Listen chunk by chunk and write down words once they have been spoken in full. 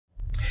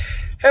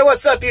Hey,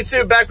 what's up,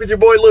 YouTube? Back with your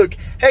boy Luke.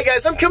 Hey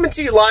guys, I'm coming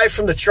to you live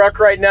from the truck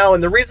right now,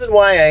 and the reason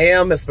why I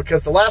am is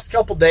because the last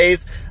couple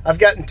days I've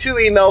gotten 2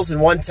 emails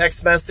and 1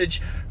 text message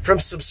from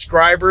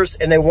subscribers,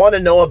 and they want to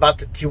know about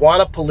the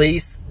Tijuana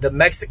police, the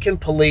Mexican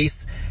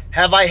police.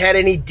 Have I had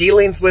any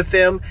dealings with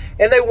them?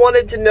 And they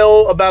wanted to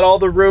know about all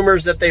the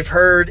rumors that they've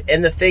heard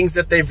and the things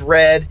that they've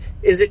read.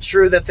 Is it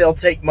true that they'll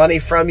take money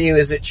from you?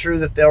 Is it true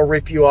that they'll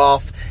rip you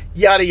off?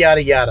 Yada,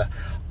 yada, yada.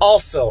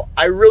 Also,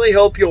 I really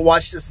hope you'll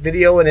watch this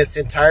video in its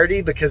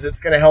entirety because it's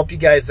going to help you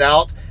guys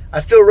out.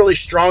 I feel really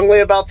strongly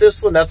about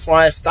this one. That's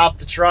why I stopped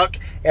the truck,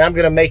 and I'm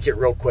going to make it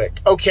real quick.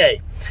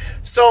 Okay,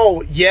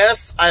 so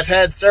yes, I've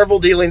had several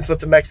dealings with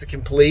the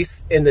Mexican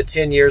police in the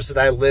 10 years that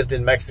I lived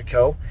in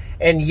Mexico.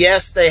 And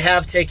yes, they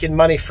have taken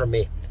money from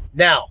me.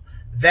 Now,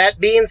 that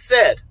being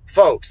said,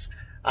 folks,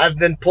 I've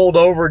been pulled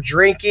over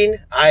drinking.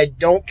 I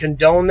don't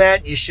condone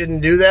that. You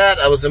shouldn't do that.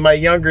 I was in my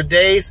younger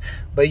days.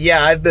 But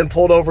yeah, I've been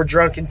pulled over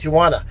drunk in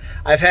Tijuana.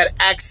 I've had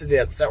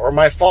accidents that were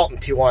my fault in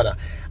Tijuana.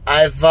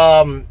 I've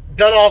done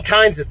all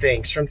kinds of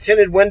things, from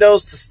tinted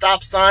windows to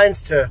stop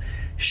signs to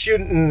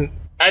shooting,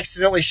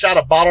 accidentally shot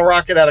a bottle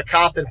rocket at a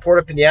cop in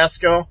Puerto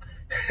Penasco.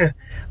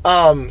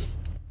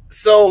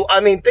 So, I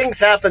mean, things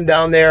happen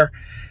down there.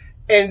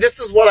 And this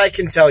is what I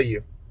can tell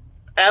you.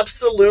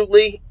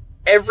 Absolutely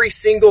every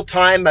single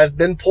time I've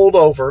been pulled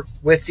over,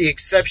 with the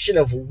exception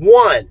of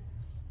 1,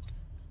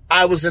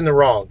 I was in the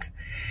wrong.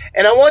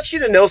 And I want you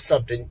to know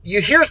something.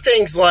 You hear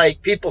things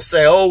like people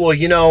say, oh, well,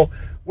 you know,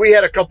 we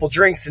had a couple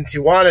drinks in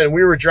Tijuana and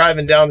we were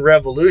driving down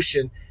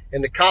Revolution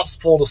and the cops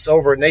pulled us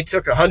over and they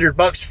took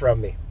 $100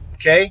 from me.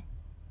 Okay?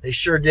 They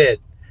sure did.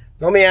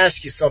 Let me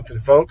ask you something,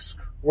 folks.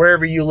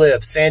 Wherever you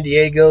live, San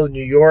Diego,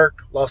 New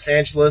York, Los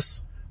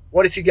Angeles,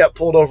 what if you got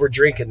pulled over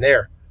drinking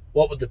there?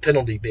 What would the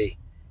penalty be?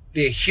 It'd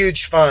be a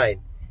huge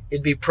fine.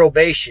 It'd be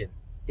probation.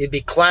 It'd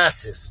be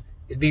classes.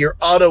 It'd be your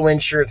auto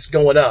insurance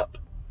going up.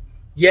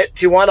 Yet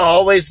Tijuana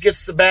always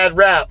gets the bad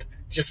rap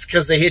just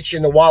because they hit you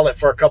in the wallet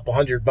for a couple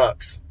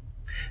 $100.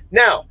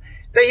 Now,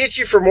 if they hit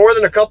you for more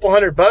than a couple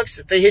 $100,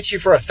 if they hit you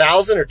for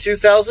 $1,000 or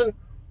 $2,000,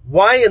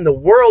 why in the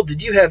world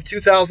did you have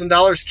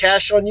 $2,000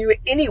 cash on you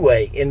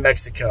anyway in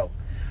Mexico?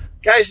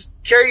 Guys,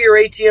 carry your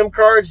ATM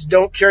cards.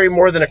 Don't carry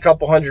more than a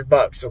couple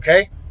 $100,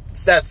 okay?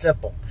 It's that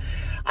simple.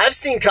 I've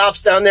seen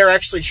cops down there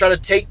actually try to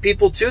take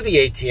people to the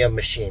ATM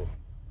machine.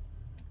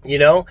 You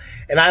know,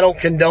 and I don't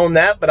condone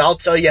that, but I'll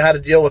tell you how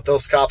to deal with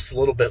those cops a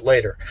little bit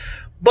later.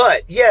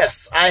 But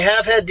yes, I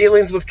have had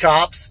dealings with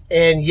cops,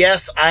 and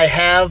yes, I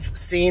have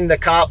seen the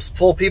cops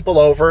pull people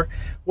over,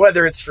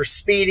 whether it's for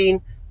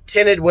speeding,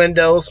 tinted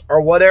windows,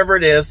 or whatever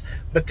it is.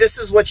 But this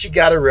is what you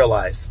got to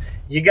realize.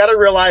 You got to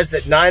realize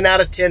that 9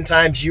 out of 10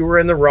 times you were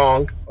in the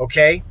wrong,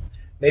 okay?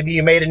 Maybe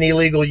you made an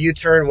illegal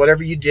U-turn,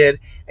 whatever you did,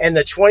 and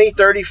the 20,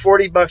 30,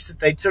 40 bucks that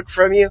they took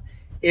from you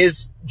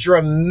is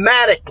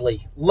dramatically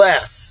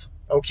less.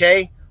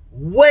 Okay,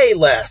 way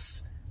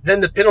less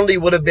than the penalty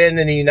would have been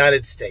in the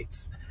United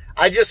States.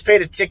 I just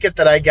paid a ticket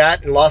that I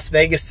got in Las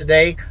Vegas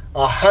today,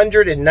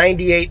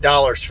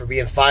 $198 for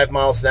being 5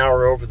 miles an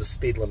hour over the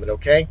speed limit,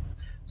 okay?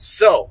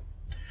 So,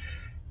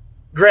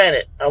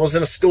 granted, I was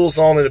in a school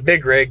zone in a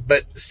big rig,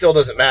 but it still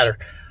doesn't matter.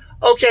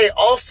 Okay,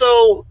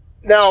 also,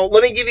 now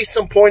let me give you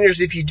some pointers.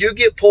 If you do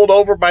get pulled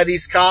over by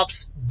these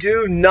cops,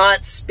 do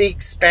not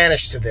speak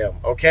Spanish to them,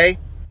 okay?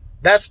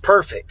 That's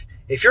perfect.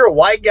 If you're a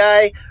white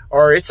guy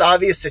or it's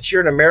obvious that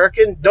you're an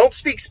American, don't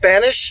speak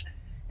Spanish.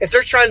 If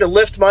they're trying to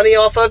lift money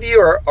off of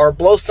you or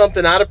blow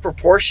something out of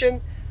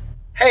proportion,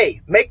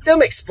 hey, make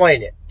them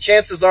explain it.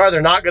 Chances are they're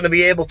not going to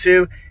be able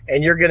to,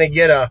 and you're going to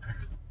get a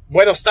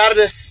buenos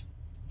tardes,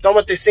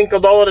 tómate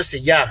 $5.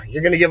 Yeah,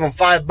 you're going to give them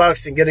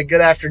 $5 and get a good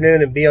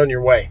afternoon and be on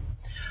your way.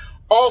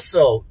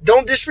 Also,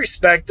 don't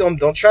disrespect them.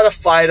 Don't try to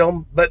fight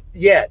them. But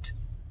yet,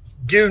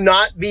 do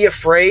not be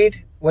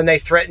afraid when they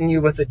threaten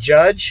you with a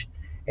judge.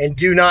 And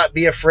do not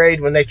be afraid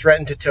when they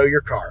threaten to tow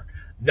your car.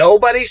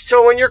 Nobody's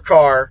towing your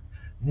car.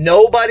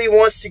 Nobody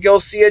wants to go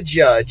see a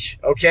judge,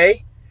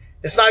 okay?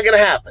 It's not going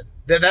to happen.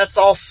 That's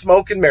all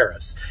smoke and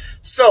mirrors.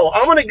 So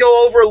I'm going to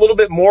go over a little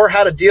bit more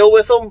how to deal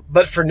with them.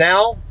 But for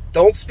now,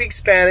 don't speak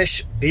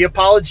Spanish. Be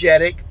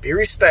apologetic. Be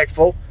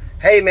respectful.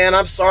 Hey, man,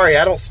 I'm sorry.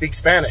 I don't speak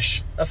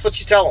Spanish. That's what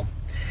you tell them.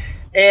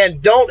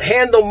 And don't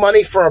handle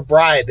money for a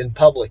bribe in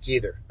public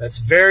either. That's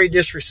very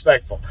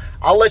disrespectful.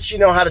 I'll let you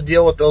know how to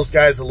deal with those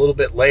guys a little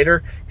bit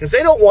later because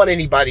they don't want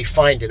anybody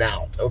finding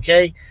out,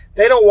 okay?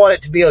 They don't want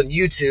it to be on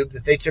YouTube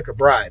that they took a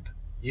bribe.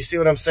 You see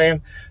what I'm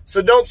saying?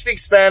 So don't speak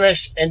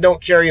Spanish and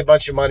don't carry a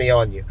bunch of money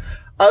on you.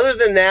 Other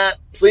than that,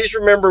 please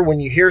remember when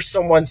you hear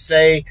someone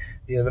say,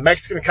 you know, the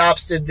Mexican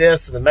cops did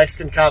this and the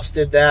Mexican cops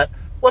did that,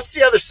 what's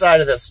the other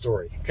side of that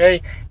story, okay?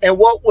 And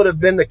what would have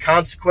been the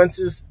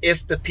consequences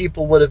if the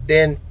people would have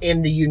been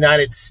in the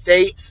United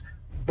States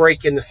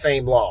breaking the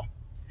same law?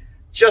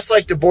 Just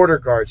like the border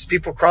guards.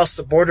 People cross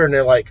the border and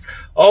they're like,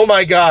 oh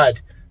my God,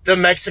 the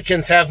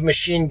Mexicans have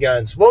machine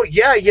guns. Well,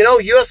 yeah, you know,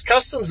 U.S.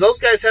 Customs, those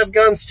guys have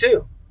guns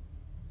too.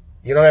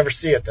 You don't ever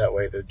see it that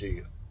way though, do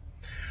you?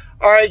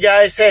 All right,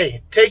 guys, hey,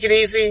 take it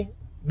easy.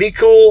 Be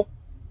cool.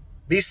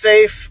 Be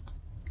safe.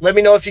 Let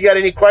me know if you got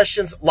any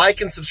questions. Like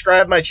and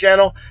subscribe my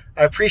channel.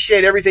 I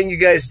appreciate everything you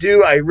guys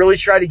do. I really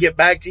try to get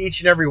back to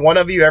each and every one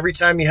of you every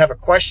time you have a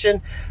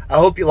question. I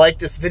hope you like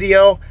this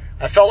video.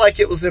 I felt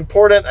like it was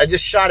important. I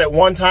just shot it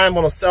one time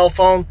on a cell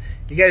phone.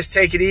 You guys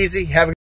take it easy. Have a